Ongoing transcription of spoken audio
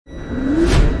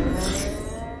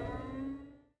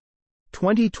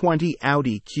2020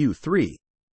 Audi Q3.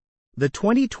 The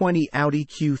 2020 Audi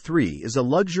Q3 is a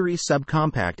luxury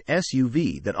subcompact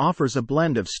SUV that offers a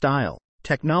blend of style,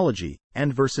 technology,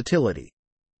 and versatility.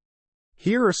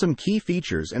 Here are some key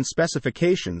features and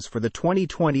specifications for the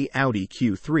 2020 Audi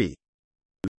Q3.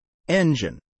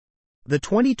 Engine. The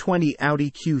 2020 Audi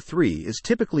Q3 is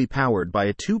typically powered by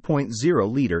a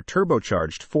 2.0-liter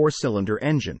turbocharged four-cylinder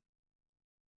engine.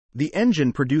 The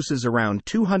engine produces around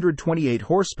 228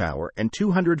 horsepower and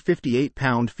 258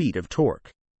 pound-feet of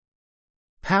torque.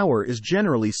 Power is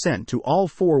generally sent to all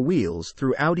four wheels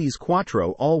through Audi's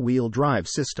Quattro all-wheel drive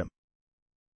system.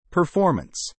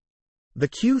 Performance. The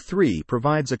Q3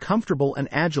 provides a comfortable and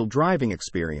agile driving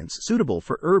experience suitable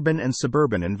for urban and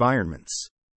suburban environments.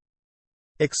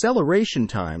 Acceleration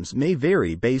times may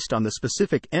vary based on the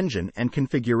specific engine and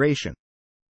configuration.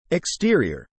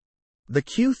 Exterior. The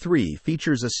Q3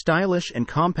 features a stylish and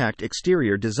compact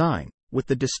exterior design, with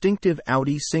the distinctive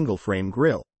Audi single-frame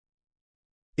grille.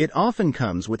 It often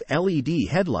comes with LED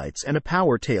headlights and a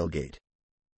power tailgate.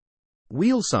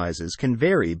 Wheel sizes can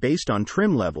vary based on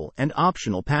trim level and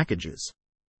optional packages.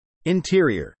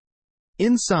 Interior.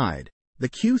 Inside, the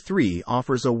Q3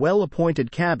 offers a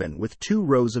well-appointed cabin with 2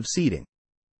 rows of seating.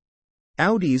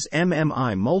 Audi's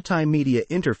MMI multimedia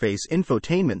interface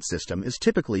infotainment system is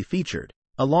typically featured,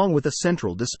 along with a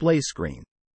central display screen.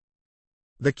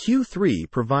 The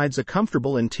Q3 provides a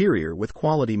comfortable interior with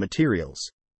quality materials.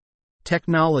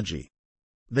 Technology.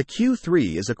 The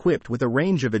Q3 is equipped with a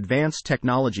range of advanced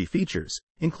technology features,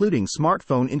 including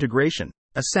smartphone integration,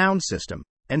 a sound system,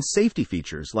 and safety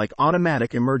features like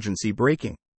automatic emergency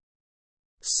braking.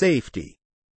 Safety.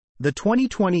 The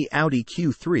 2020 Audi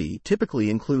Q3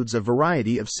 typically includes a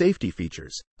variety of safety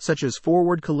features, such as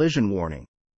forward collision warning,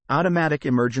 automatic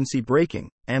emergency braking,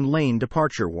 and lane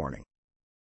departure warning.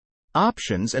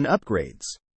 Options and upgrades.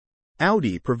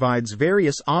 Audi provides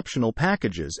various optional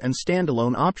packages and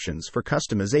standalone options for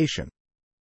customization.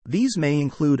 These may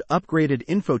include upgraded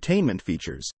infotainment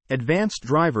features, advanced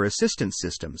driver assistance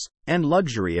systems, and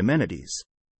luxury amenities.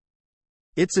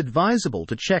 It's advisable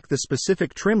to check the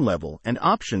specific trim level and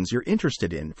options you're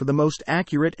interested in for the most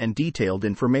accurate and detailed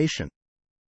information.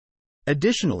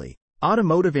 Additionally,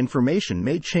 automotive information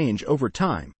may change over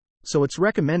time, so it's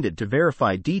recommended to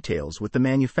verify details with the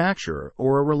manufacturer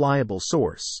or a reliable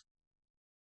source.